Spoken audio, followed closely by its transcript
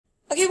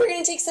Okay, we're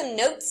going to take some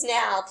notes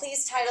now.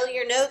 Please title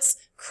your notes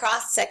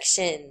cross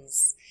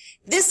sections.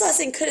 This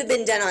lesson could have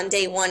been done on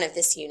day 1 of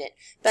this unit,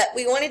 but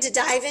we wanted to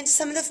dive into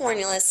some of the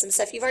formulas, some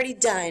stuff you've already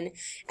done,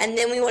 and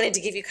then we wanted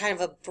to give you kind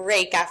of a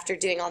break after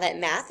doing all that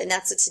math, and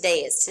that's what today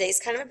is. Today's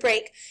kind of a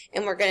break,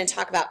 and we're going to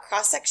talk about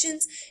cross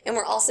sections, and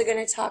we're also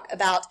going to talk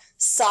about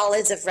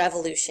solids of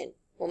revolution.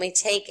 When we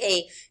take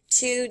a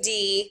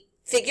 2D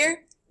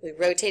figure, we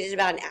rotate it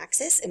about an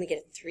axis, and we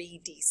get a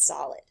 3D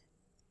solid.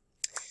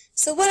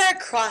 So what are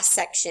cross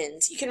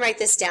sections? You can write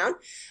this down.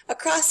 A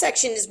cross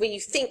section is when you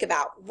think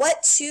about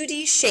what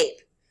 2D shape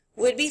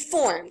would be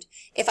formed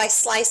if I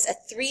sliced a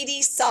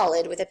 3D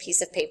solid with a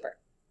piece of paper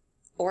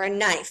or a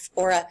knife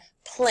or a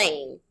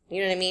plane.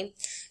 You know what I mean?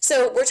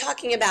 So we're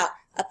talking about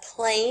a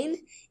plane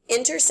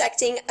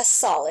intersecting a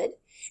solid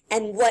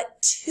and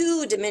what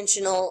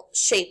 2-dimensional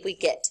shape we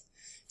get.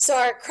 So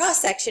our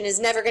cross section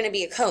is never going to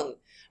be a cone.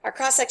 Our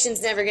cross section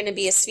is never going to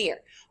be a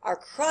sphere. Our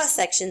cross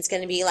section is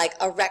going to be like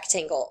a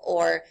rectangle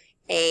or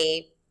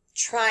a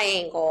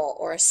triangle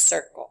or a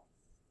circle.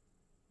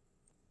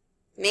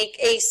 Make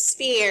a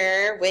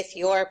sphere with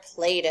your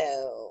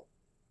Play-Doh.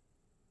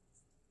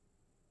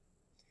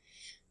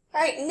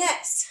 All right,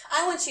 next,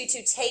 I want you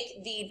to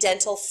take the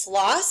dental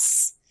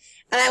floss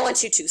and I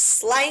want you to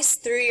slice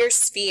through your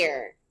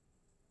sphere.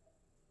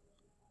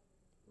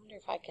 I wonder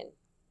if I can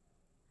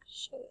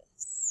show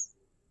this.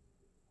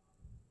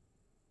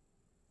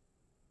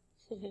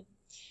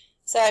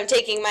 So I'm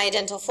taking my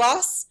dental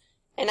floss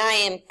and I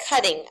am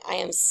cutting, I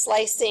am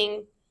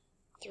slicing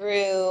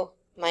through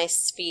my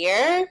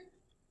sphere.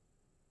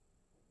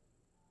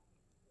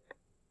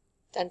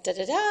 Dun, da,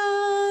 da,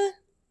 da.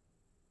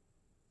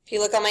 If you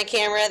look on my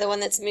camera, the one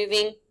that's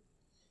moving.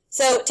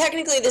 So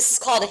technically this is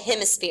called a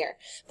hemisphere,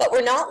 but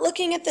we're not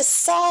looking at the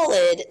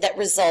solid that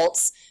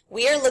results.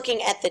 We are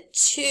looking at the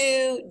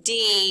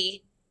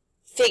 2D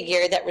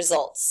figure that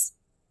results.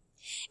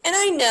 And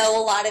I know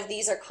a lot of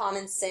these are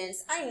common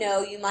sense. I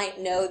know you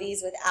might know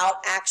these without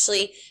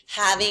actually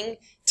having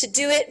to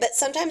do it, but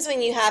sometimes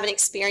when you have an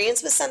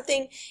experience with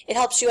something, it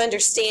helps you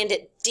understand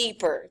it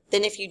deeper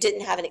than if you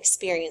didn't have an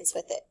experience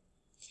with it.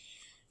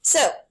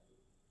 So,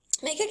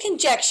 make a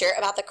conjecture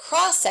about the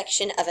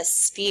cross-section of a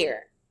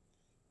sphere.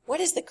 What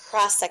is the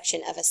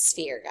cross-section of a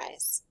sphere,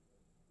 guys?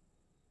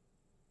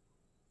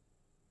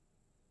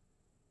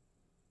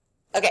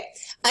 Okay,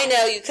 I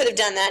know you could have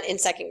done that in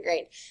 2nd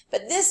grade,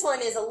 but this one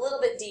is a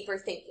little bit deeper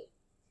thinking.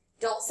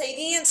 Don't say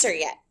the answer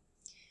yet.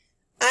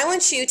 I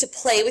want you to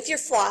play with your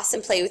floss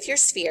and play with your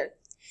sphere,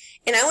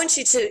 and I want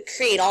you to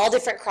create all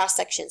different cross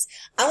sections.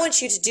 I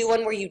want you to do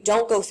one where you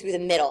don't go through the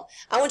middle.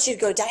 I want you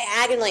to go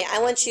diagonally. I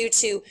want you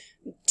to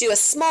do a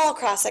small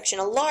cross section,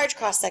 a large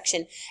cross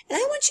section, and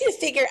I want you to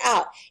figure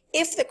out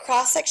if the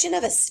cross section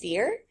of a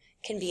sphere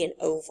can be an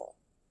oval.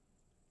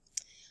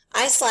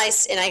 I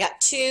sliced and I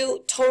got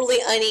 2 totally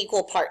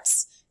unequal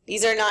parts.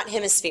 These are not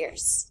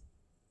hemispheres.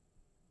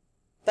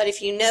 But if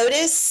you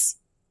notice,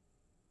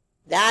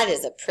 that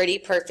is a pretty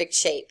perfect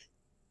shape.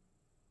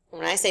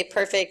 When I say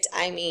perfect,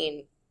 I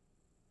mean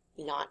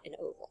not an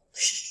oval.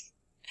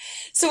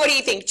 So what do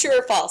you think, true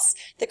or false?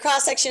 The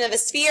cross-section of a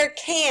sphere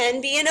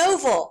can be an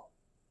oval.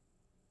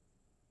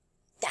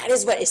 That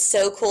is what is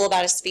so cool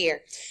about a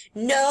sphere.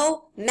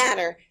 No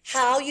matter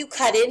how you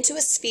cut into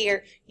a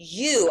sphere,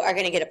 you are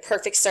going to get a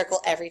perfect circle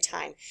every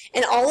time.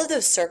 And all of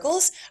those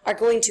circles are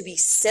going to be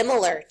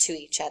similar to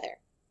each other,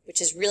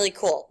 which is really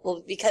cool.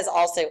 Well, because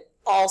also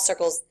all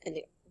circles in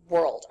the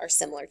world are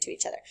similar to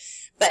each other.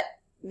 But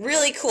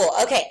really cool.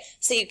 Okay,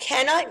 so you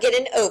cannot get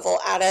an oval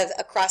out of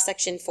a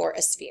cross-section for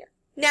a sphere.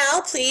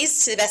 Now,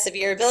 please, to the best of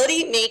your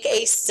ability, make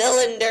a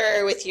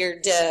cylinder with your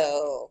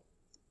dough.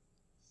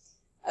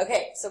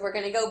 Okay, so we're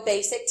going to go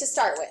basic to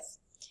start with.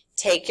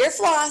 Take your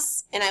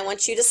floss, and I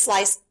want you to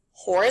slice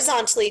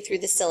horizontally through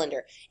the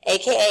cylinder,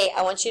 aka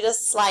I want you to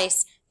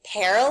slice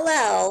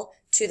parallel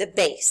to the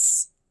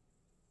base.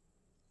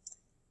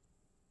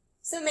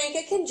 So make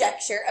a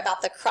conjecture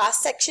about the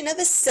cross-section of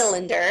a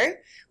cylinder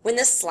when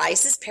the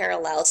slice is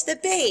parallel to the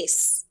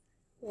base.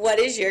 What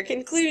is your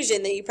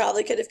conclusion that you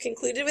probably could have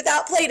concluded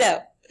without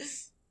Play-Doh?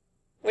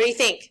 What do you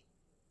think?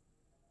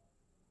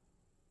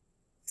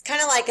 It's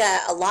kind of like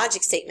a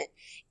logic statement.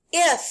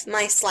 If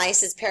my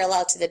slice is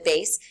parallel to the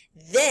base,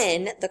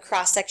 then the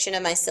cross-section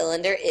of my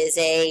cylinder is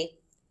a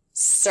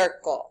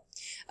circle.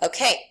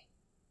 Okay,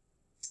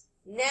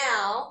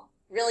 now,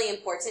 really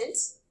important,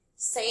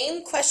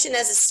 same question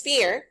as a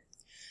sphere.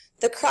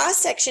 The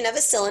cross-section of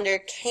a cylinder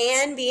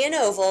can be an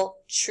oval,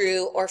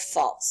 true or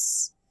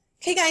false.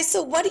 Okay, guys,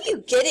 so what are you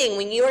getting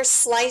when you are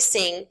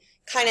slicing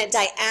kind of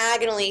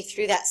diagonally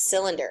through that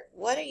cylinder?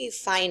 What are you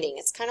finding?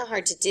 It's kind of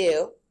hard to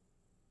do.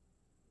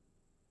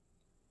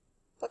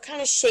 What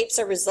kind of shapes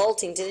are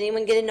resulting? Did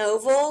anyone get an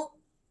oval?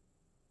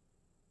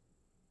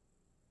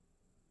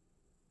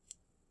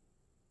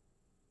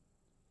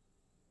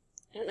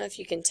 I don't know if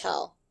you can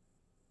tell.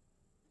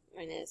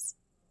 Mine is.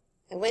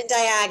 I went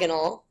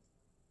diagonal.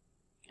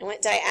 I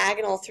went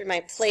diagonal through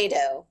my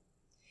Play-Doh,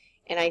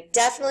 and I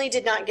definitely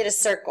did not get a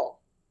circle,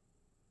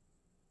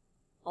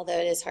 although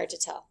it is hard to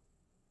tell.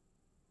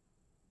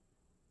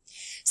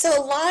 So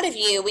a lot of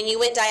you, when you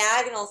went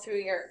diagonal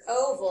through your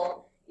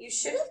oval, you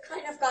should have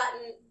kind of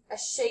gotten a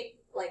shape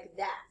like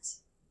that.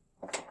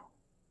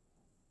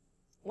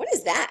 What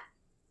is that?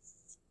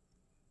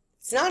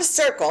 It's not a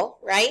circle,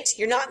 right?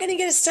 You're not going to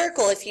get a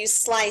circle if you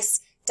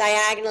slice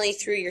diagonally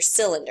through your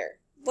cylinder.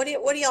 What do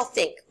y'all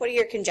think? What are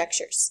your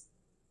conjectures?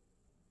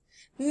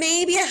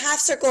 Maybe a half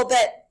circle,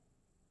 but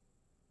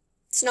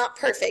it's not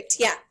perfect.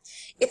 Yeah.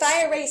 If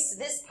I erase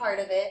this part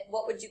of it,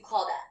 what would you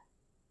call that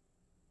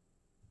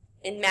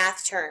in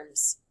math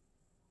terms?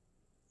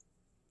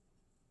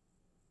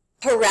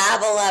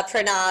 Parabola,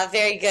 Pranav.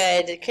 Very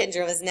good.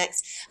 Kendra was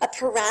next. A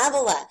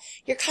parabola.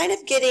 You're kind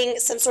of getting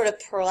some sort of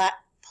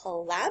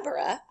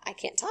palabra, I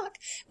can't talk,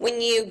 when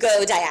you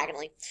go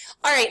diagonally.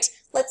 All right,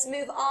 let's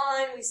move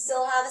on. We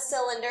still have a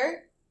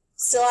cylinder.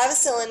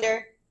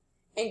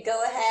 And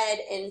go ahead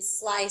and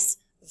slice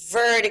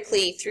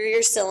vertically through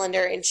your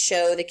cylinder and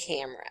show the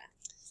camera.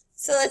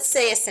 So let's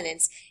say a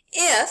sentence.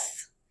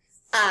 If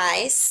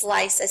I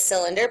slice a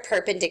cylinder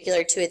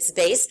perpendicular to its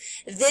base,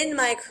 then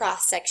my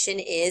cross section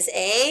is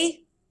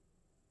a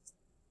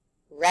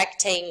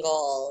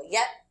rectangle.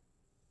 Yep.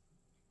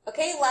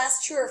 Okay,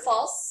 last true or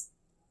false?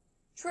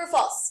 True or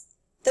false?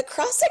 The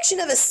cross section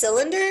of a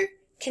cylinder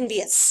can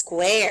be a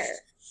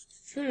square.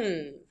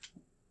 The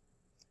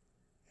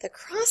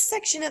cross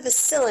section of a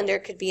cylinder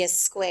could be a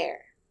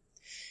square.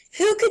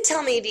 Who could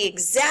tell me the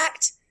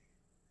exact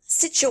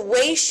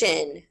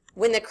situation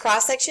when the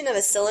cross section of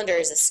a cylinder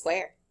is a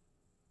square?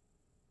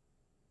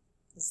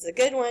 This is a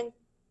good one.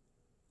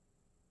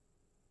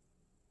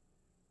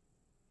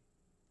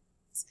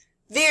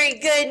 Very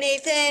good,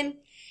 Nathan.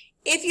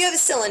 If you have a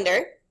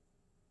cylinder,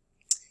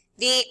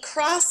 the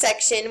cross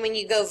section, when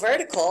you go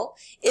vertical,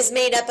 is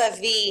made up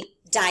of the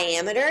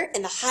diameter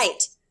and the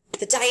height.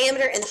 The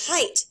diameter and the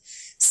height.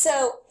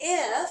 So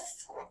if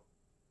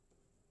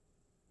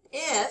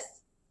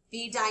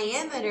the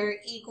diameter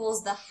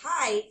equals the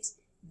height,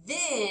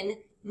 then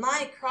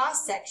my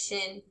cross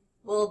section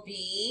will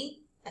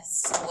be a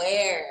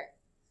square.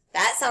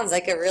 That sounds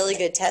like a really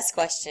good test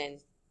question.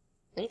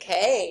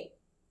 Okay.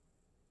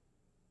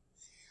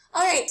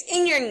 All right,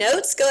 in your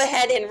notes, go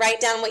ahead and write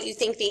down what you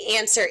think the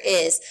answer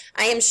is.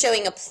 I am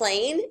showing a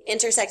plane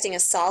intersecting a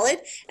solid,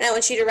 and I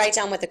want you to write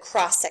down what the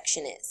cross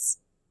section is.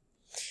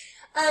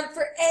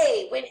 For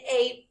A, when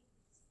a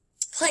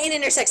plane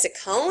intersects a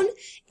cone,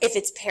 if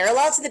it's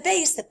parallel to the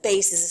base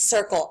is a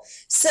circle.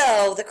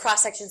 So the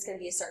cross section is going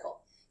to be a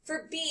circle.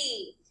 For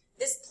B,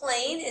 this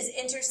plane is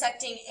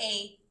intersecting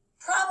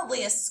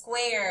probably a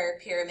square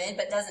pyramid,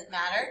 but doesn't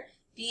matter.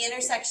 The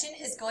intersection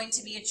is going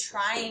to be a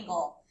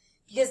triangle,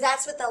 because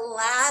that's what the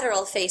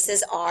lateral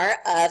faces are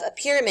of a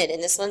pyramid,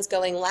 and this one's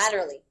going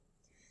laterally.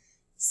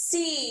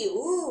 C,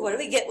 what do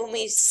we get when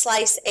we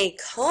slice a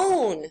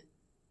cone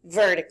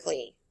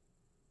vertically?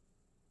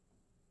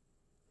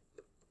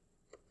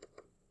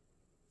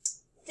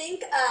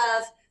 Think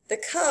of the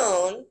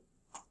cone,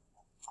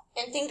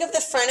 and think of the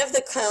front of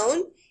the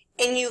cone,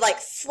 and you like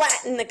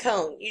flatten the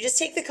cone. You just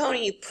take the cone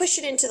and you push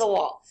it into the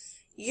wall.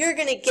 You're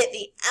going to get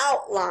the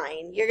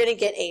outline. You're going to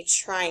get a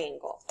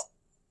triangle.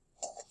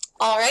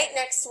 All right,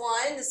 next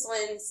one. This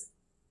one's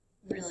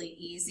really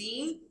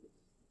easy.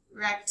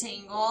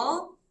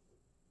 Rectangle.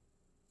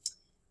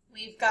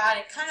 We've got,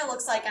 it kind of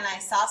looks like an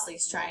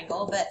isosceles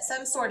triangle, but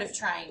some sort of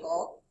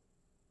triangle.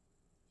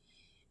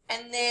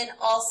 And then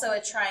also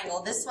a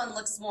triangle. This one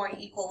looks more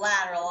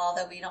equilateral,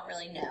 although we don't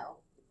really know.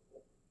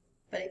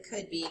 But it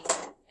could be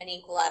an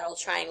equilateral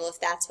triangle if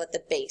that's what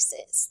the base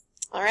is.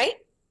 All right?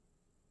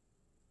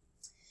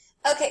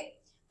 Okay.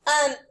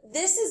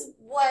 This is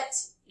what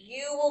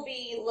you will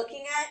be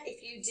looking at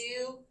if you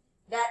do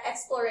that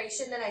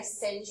exploration that I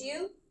send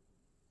you.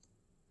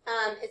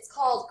 It's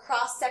called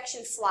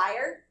Cross-Section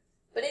Flyer.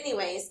 But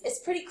anyways, it's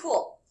pretty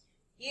cool.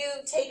 You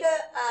take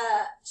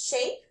a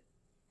shape,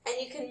 and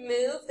you can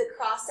move the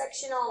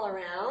cross-section all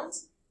around.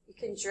 You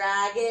can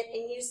drag it,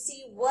 and you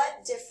see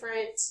what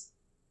different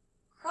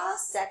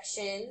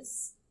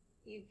cross-sections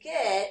you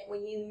get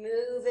when you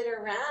move it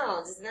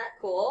around. Isn't that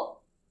cool?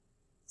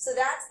 So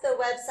that's the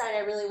website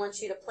I really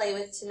want you to play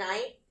with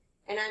tonight.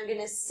 And I'm going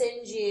to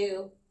send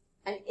you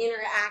an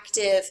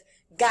interactive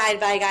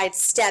guide-by-guide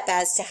step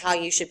as to how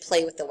you should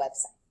play with the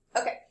website.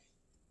 Okay.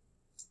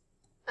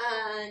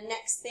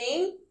 Next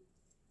thing,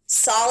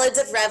 solids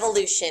of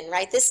revolution.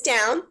 Write this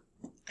down.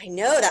 I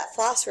know that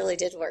floss really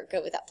did work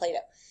good with that Play-Doh.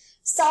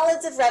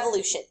 Solids of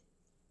revolution.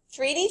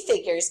 3D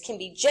figures can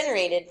be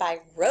generated by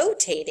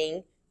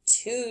rotating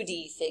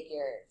 2D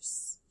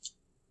figures.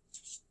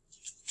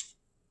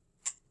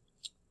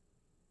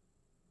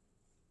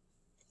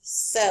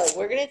 So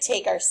we're going to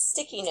take our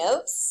sticky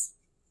notes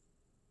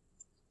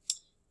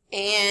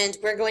and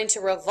we're going to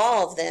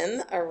revolve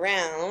them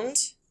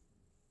around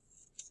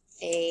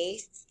a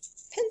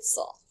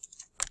pencil.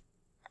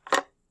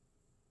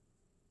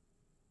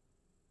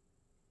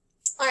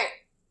 All right.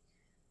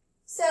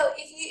 So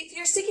if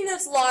your sticky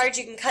note's large,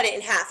 you can cut it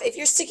in half. If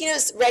your sticky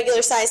note's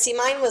regular size, see,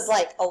 mine was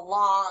a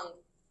long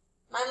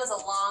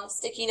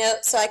sticky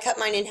note, so I cut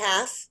mine in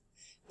half.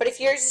 But if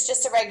yours is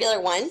just a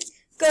regular one,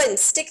 Go ahead and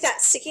stick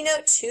that sticky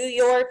note to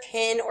your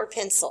pen or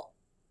pencil.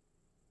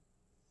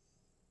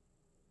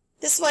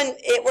 This one,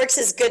 it works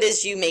as good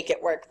as you make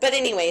it work. But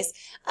anyways,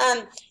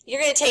 you're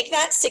going to take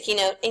that sticky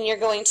note and you're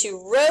going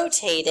to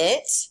rotate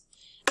it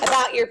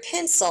about your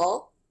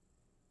pencil.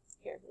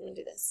 Here, I'm going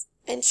to do this.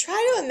 And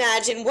try to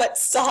imagine what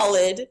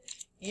solid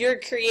you're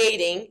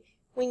creating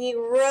when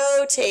you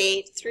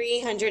rotate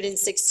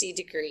 360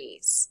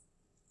 degrees.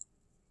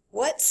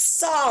 What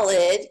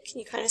solid, can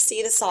you kind of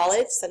see the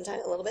solid?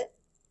 Sometimes a little bit.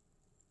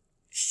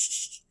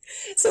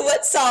 So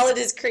what solid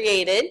is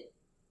created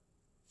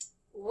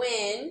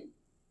when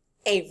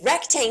a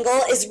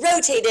rectangle is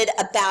rotated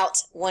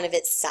about one of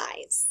its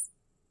sides?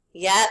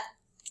 Yep,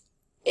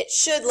 it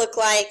should look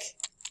like,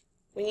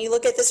 when you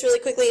look at this really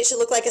quickly, it should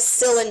look like a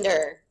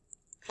cylinder,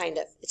 kind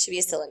of. It should be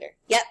a cylinder.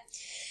 Yep.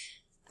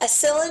 A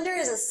cylinder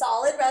is a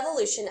solid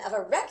revolution of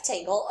a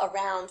rectangle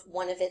around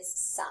one of its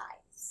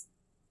sides.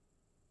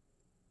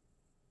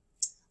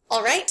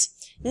 All right,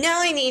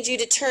 now I need you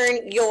to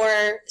turn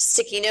your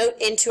sticky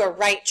note into a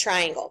right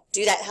triangle.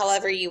 Do that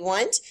however you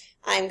want.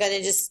 I'm going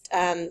to just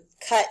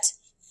cut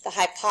the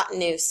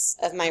hypotenuse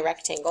of my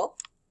rectangle.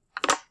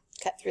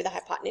 Cut through the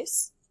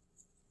hypotenuse.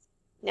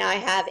 Now I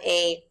have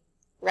a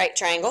right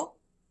triangle.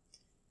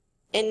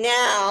 And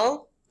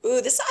now,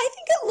 ooh, this, I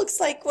think it looks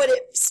like what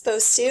it's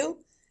supposed to.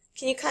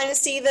 Can you kind of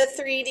see the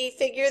 3D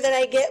figure that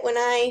I get when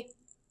I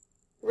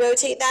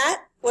rotate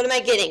that? What am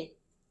I getting?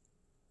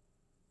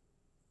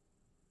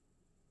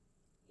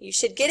 You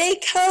should get a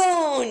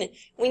cone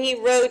when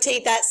you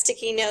rotate that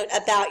sticky note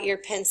about your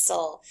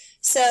pencil.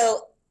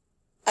 So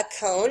a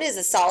cone is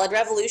a solid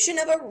revolution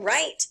of a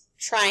right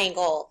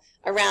triangle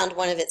around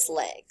one of its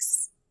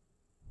legs.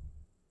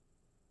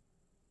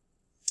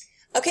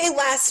 Okay,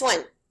 last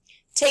one.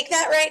 Take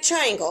that right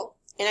triangle,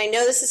 and I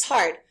know this is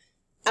hard.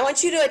 I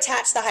want you to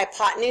attach the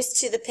hypotenuse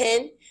to the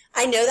pen.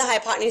 I know the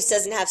hypotenuse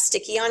doesn't have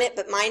sticky on it,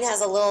 but mine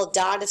has a little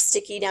dot of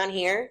sticky down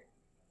here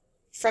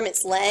from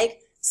its leg.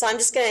 So I'm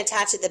just going to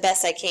attach it the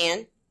best I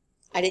can.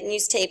 I didn't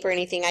use tape or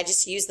anything. I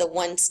just used the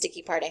one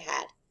sticky part I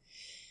had.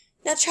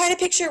 Now try to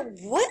picture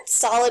what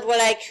solid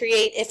would I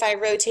create if I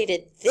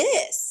rotated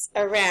this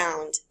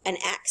around an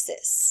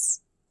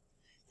axis.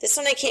 This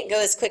one I can't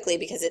go as quickly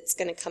because it's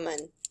going to come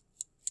on.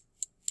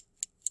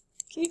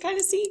 Can you kind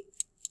of see?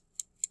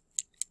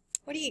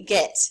 What do you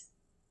get?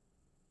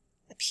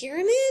 A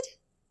pyramid?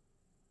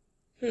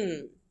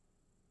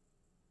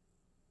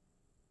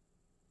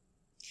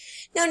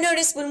 Now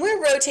notice when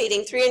we're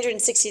rotating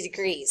 360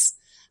 degrees,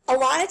 a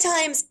lot of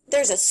times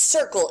there's a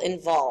circle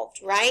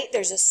involved, right?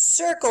 There's a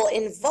circle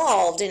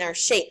involved in our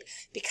shape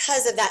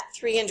because of that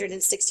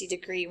 360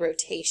 degree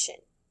rotation.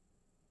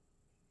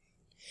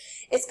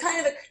 It's kind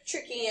of a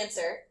tricky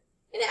answer,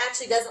 and it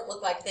actually doesn't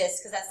look like this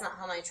because that's not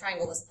how my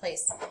triangle was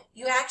placed.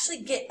 You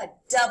actually get a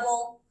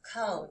double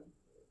cone.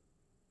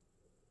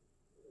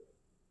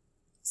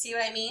 See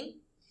what I mean?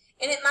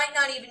 And it might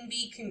not even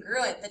be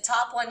congruent. The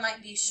top one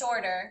might be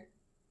shorter,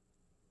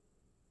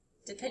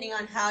 depending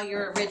on how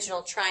your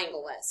original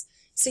triangle was.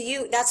 So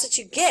that's what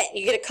you get.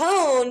 You get a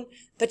cone,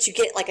 but you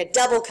get like a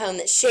double cone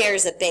that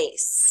shares a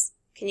base.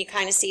 Can you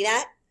kind of see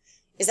that?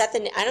 Is that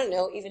I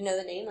don't even know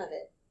the name of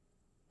it,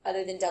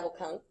 other than double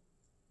cone.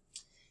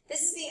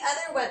 This is the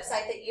other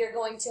website that you're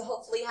going to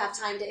hopefully have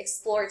time to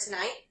explore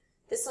tonight.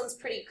 This one's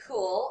pretty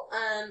cool.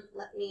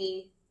 Let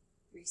me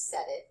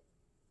reset it.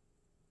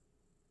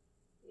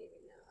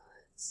 Maybe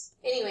not.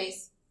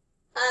 Anyways,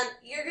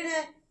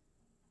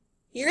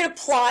 you're gonna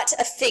plot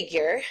a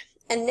figure,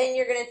 and then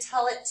you're going to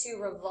tell it to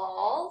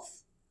revolve,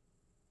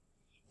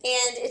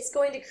 and it's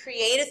going to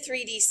create a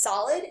 3D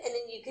solid, and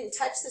then you can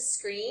touch the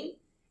screen,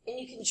 and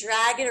you can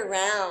drag it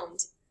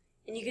around,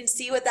 and you can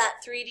see what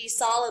that 3D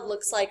solid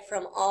looks like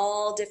from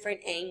all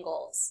different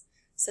angles.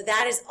 So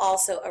that is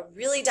also a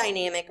really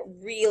dynamic,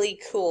 really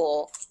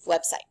cool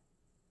website.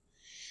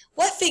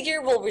 What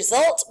figure will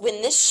result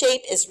when this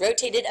shape is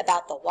rotated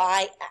about the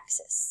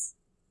y-axis?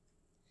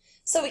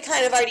 So we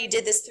kind of already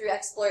did this through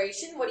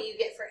exploration. What do you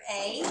get for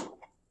A?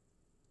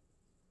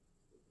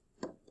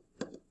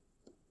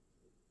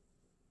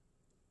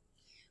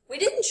 We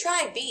didn't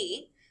try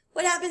B.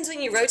 What happens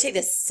when you rotate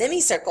a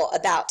semicircle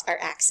about our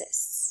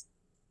axis?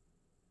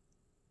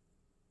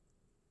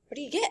 What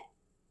do you get?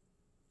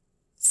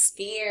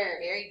 Sphere.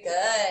 Very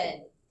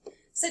good.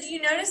 So do you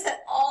notice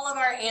that all of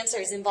our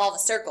answers involve a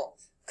circle?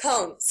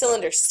 Cone,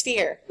 cylinder,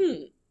 sphere.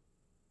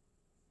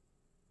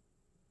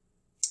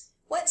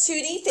 What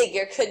 2D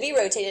figure could be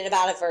rotated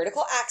about a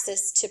vertical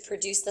axis to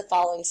produce the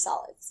following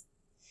solids?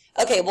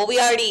 Okay, well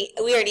we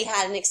already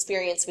had an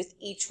experience with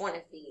each one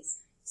of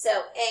these.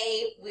 So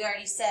A, we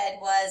already said,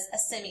 was a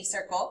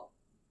semicircle.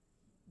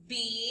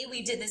 B,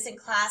 we did this in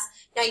class.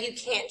 Now you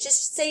can't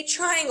just say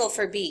triangle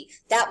for B.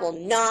 That will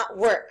not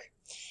work.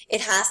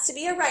 It has to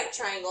be a right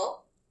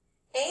triangle,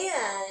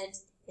 and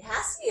it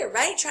has to be a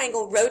right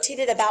triangle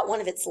rotated about one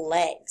of its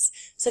legs.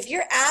 So if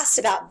you're asked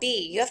about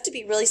B, you have to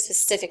be really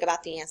specific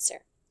about the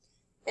answer.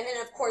 And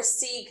then, of course,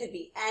 C could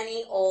be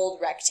any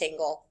old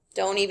rectangle.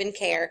 Don't even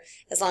care,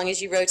 as long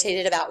as you rotate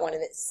it about one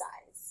of its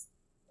sides.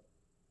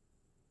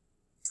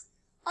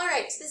 All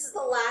right, this is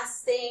the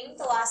last thing,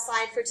 the last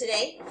slide for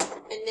today,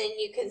 and then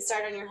you can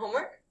start on your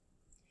homework.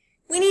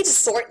 We need to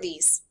sort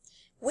these.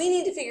 We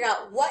need to figure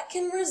out what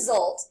can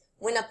result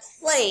when a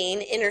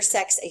plane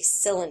intersects a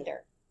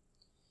cylinder.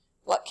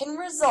 What can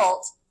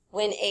result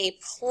when a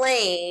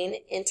plane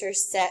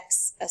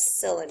intersects a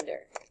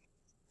cylinder?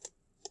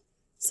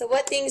 So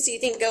what things do you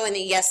think go in the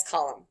yes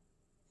column?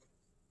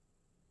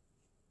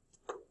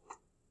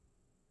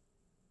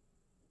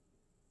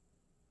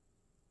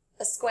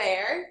 A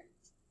square.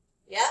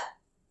 Yep.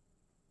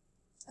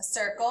 A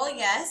circle,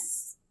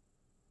 yes.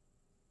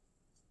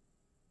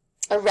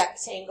 A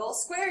rectangle.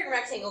 Square and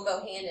rectangle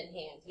go hand in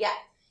hand. Yeah.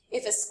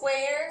 If a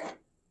square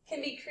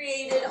can be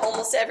created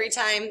almost every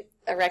time,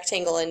 a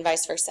rectangle and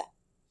vice versa.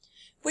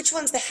 Which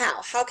one's the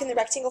how? How can the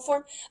rectangle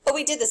form? Oh,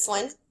 we did this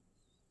one.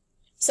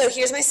 So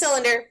here's my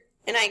cylinder,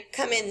 and I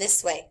come in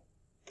this way.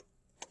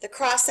 The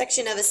cross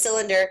section of a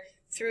cylinder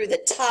through the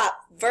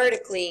top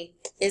vertically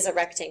is a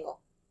rectangle.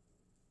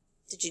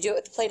 Did you do it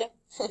with the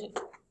Play-Doh?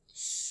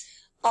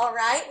 All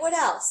right, what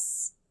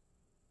else?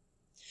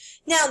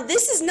 Now,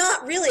 this is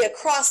not really a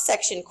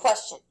cross-section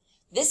question.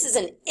 This is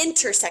an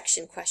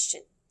intersection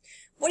question.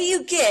 What do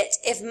you get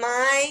if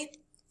my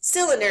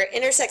cylinder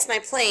intersects my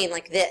plane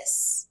like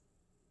this?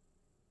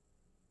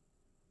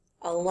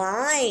 A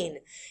line.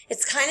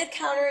 It's kind of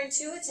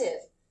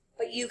counterintuitive,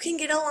 but you can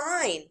get a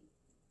line.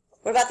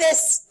 What about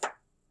this?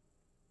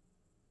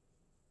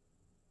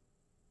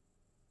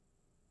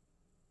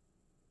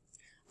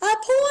 A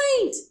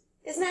point!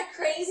 Isn't that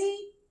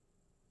crazy?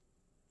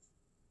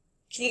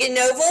 Can you get an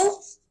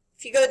oval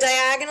if you go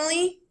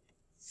diagonally?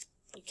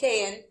 You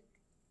can.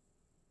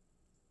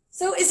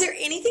 So is there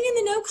anything in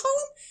the no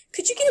column?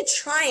 Could you get a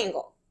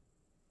triangle?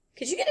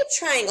 Could you get a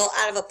triangle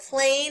out of a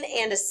plane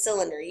and a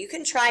cylinder? You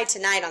can try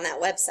tonight on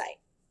that website.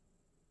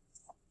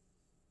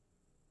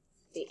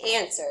 The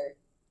answer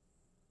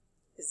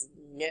is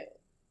no.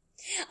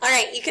 All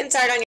right, you can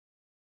start on your